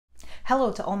Hello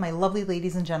to all my lovely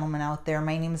ladies and gentlemen out there.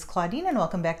 My name is Claudine and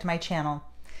welcome back to my channel.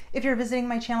 If you're visiting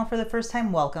my channel for the first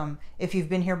time, welcome. If you've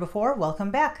been here before, welcome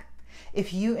back.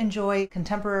 If you enjoy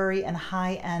contemporary and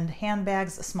high-end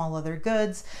handbags, small leather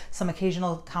goods, some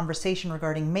occasional conversation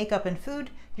regarding makeup and food,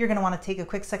 you're going to want to take a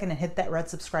quick second and hit that red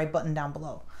subscribe button down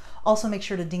below. Also make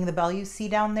sure to ding the bell you see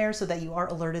down there so that you are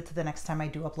alerted to the next time I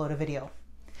do upload a video.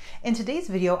 In today's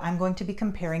video, I'm going to be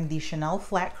comparing the Chanel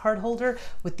flat card holder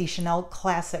with the Chanel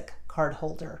classic card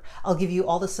holder. I'll give you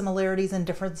all the similarities and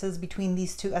differences between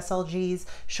these two SLGs,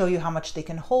 show you how much they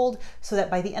can hold, so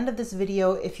that by the end of this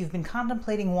video, if you've been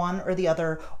contemplating one or the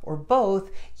other or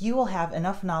both, you will have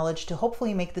enough knowledge to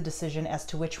hopefully make the decision as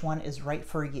to which one is right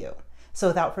for you. So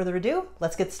without further ado,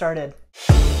 let's get started.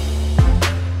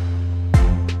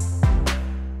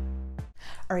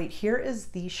 All right, here is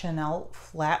the Chanel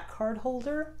flat card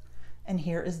holder, and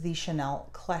here is the Chanel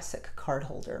classic card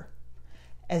holder.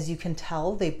 As you can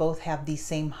tell, they both have the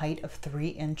same height of 3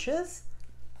 inches.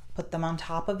 Put them on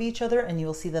top of each other and you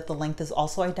will see that the length is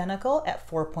also identical at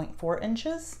 4.4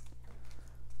 inches.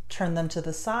 Turn them to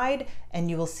the side and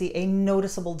you will see a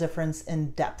noticeable difference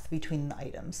in depth between the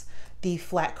items. The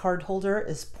flat card holder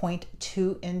is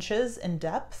 0.2 inches in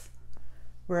depth,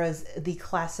 whereas the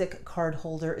classic card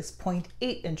holder is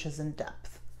 0.8 inches in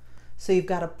depth. So you've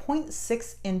got a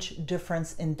 0.6 inch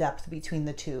difference in depth between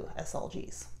the two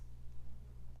SLGs.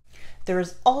 There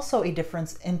is also a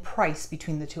difference in price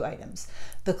between the two items.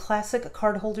 The classic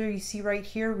card holder you see right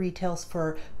here retails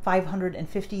for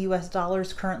 $550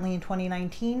 US currently in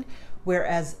 2019,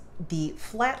 whereas the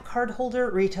flat card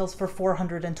holder retails for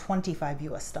 $425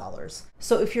 US.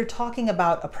 So if you're talking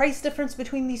about a price difference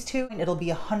between these two, it'll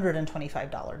be a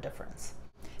 $125 difference.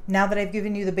 Now that I've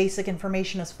given you the basic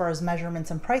information as far as measurements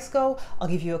and price go, I'll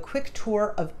give you a quick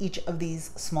tour of each of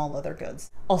these small leather goods.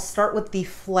 I'll start with the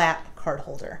flat card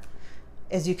holder.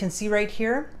 As you can see right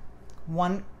here,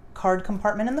 1 card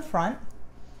compartment in the front,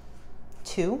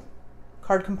 2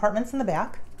 card compartments in the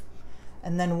back,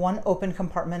 and then 1 open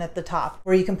compartment at the top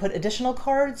where you can put additional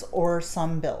cards or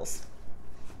some bills.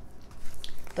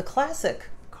 The classic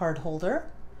card holder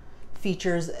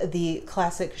features the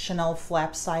classic Chanel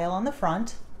flap style on the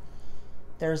front.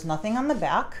 There's nothing on the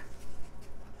back.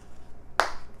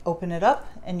 Open it up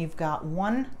and you've got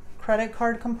 1 credit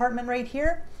card compartment right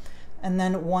here, and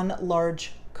then 1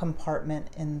 large compartment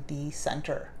in the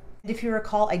center. If you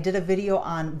recall, I did a video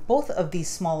on both of these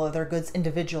small leather goods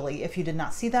individually. If you did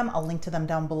not see them, I'll link to them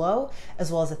down below,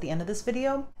 as well as at the end of this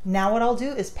video. Now what I'll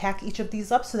do is pack each of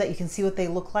these up so that you can see what they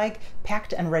look like,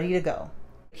 packed and ready to go.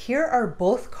 Here are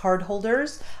both card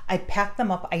holders. I packed them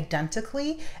up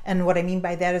identically, and what I mean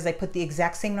by that is I put the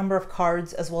exact same number of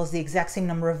cards as well as the exact same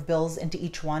number of bills into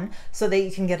each one so that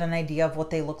you can get an idea of what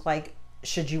they look like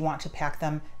should you want to pack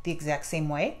them the exact same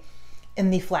way.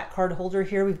 In the flat card holder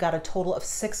here, we've got a total of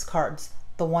 6 cards.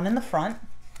 The 1 in the front,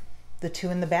 the 2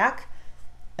 in the back,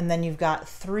 and then you've got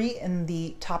 3 in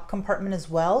the top compartment as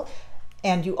well.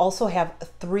 And you also have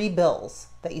 3 bills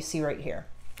that you see right here.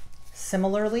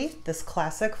 Similarly, this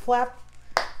classic flat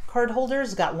card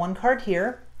holder's got 1 card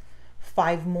here,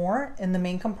 5 more in the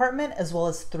main compartment, as well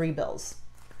as 3 bills.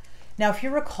 Now, if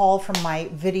you recall from my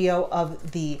video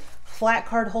of the flat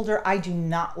card holder, I do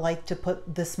not like to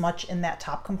put this much in that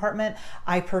top compartment.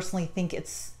 I personally think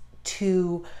it's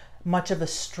too much of a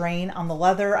strain on the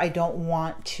leather. I don't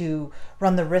want to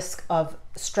run the risk of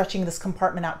stretching this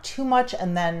compartment out too much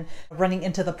and then running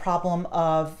into the problem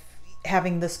of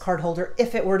having this card holder,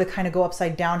 if it were to kind of go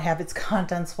upside down, have its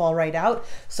contents fall right out.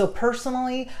 So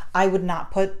personally, I would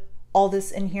not put all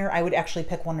this in here. I would actually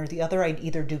pick one or the other. I'd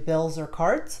either do bills or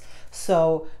cards.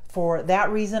 So for that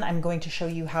reason, I'm going to show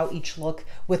you how each look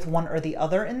with one or the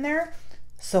other in there.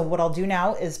 So what I'll do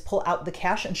now is pull out the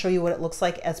cash and show you what it looks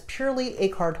like as purely a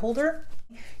card holder.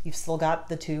 You've still got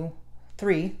the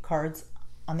 3 cards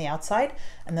on the outside,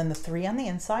 and then the 3 on the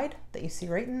inside that you see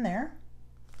right in there.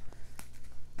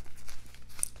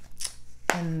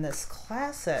 In this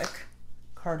classic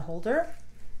card holder,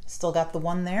 still got the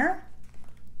 1 there,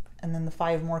 and then the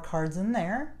 5 more cards in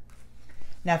there.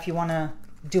 Now, if you want to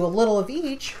do a little of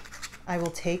each, I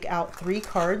will take out 3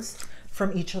 cards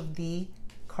from each of the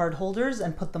card holders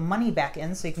and put the money back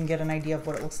in so you can get an idea of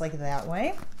what it looks like that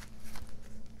way.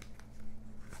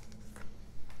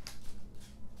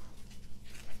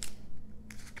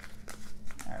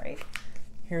 All right,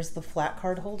 here's the flat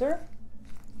card holder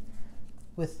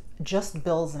with just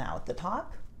bills now at the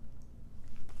top.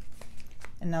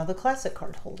 And now the classic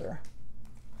card holder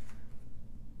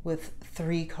with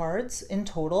 3 cards in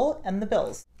total and the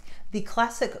bills. The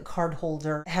classic card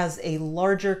holder has a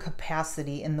larger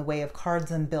capacity in the way of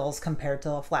cards and bills compared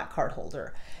to a flat card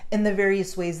holder. In the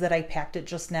various ways that I packed it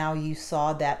just now, you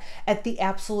saw that at the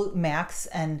absolute max,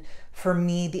 and for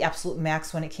me, the absolute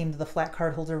max when it came to the flat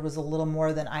card holder was a little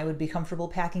more than I would be comfortable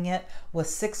packing it,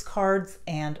 was 6 cards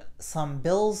and some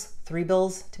bills, 3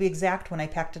 bills to be exact when I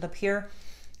packed it up here.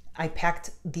 I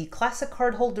packed the classic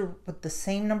card holder with the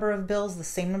same number of bills, the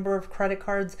same number of credit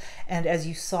cards, and as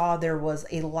you saw, there was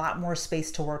a lot more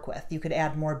space to work with. You could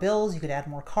add more bills, you could add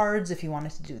more cards if you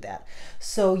wanted to do that.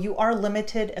 So you are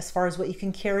limited as far as what you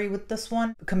can carry with this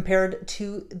one compared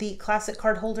to the classic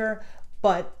card holder,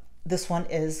 but this one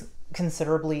is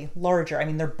considerably larger. I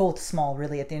mean, they're both small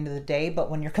really at the end of the day, but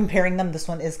when you're comparing them, this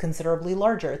one is considerably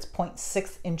larger. It's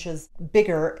 0.6 inches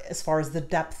bigger as far as the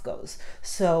depth goes.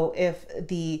 So if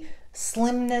the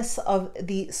slimness of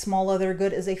the small leather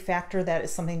good is a factor, that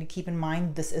is something to keep in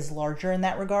mind. This is larger in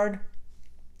that regard.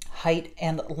 Height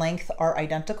and length are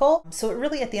identical. So it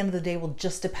really at the end of the day will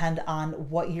just depend on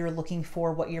what you're looking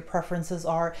for, what your preferences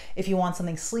are. If you want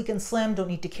something sleek and slim, don't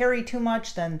need to carry too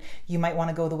much, then you might want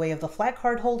to go the way of the flat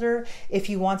card holder. If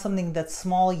you want something that's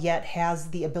small yet has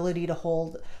the ability to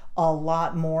hold a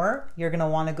lot more, you're going to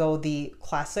want to go the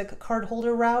classic card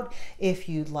holder route. If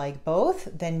you'd like both,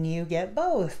 then you get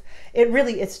both.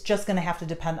 It's just going to have to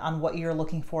depend on what you're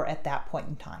looking for at that point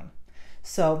in time.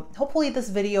 So hopefully this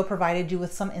video provided you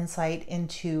with some insight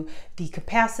into the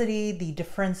capacity, the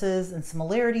differences and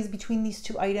similarities between these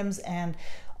two items, and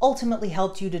ultimately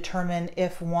helped you determine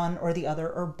if one or the other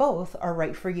or both are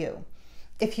right for you.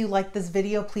 If you liked this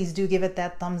video, please do give it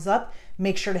that thumbs up.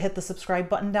 Make sure to hit the subscribe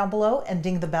button down below and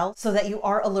ding the bell so that you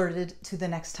are alerted to the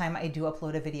next time I do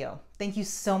upload a video. Thank you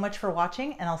so much for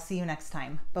watching, and I'll see you next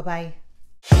time.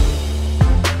 Bye-bye.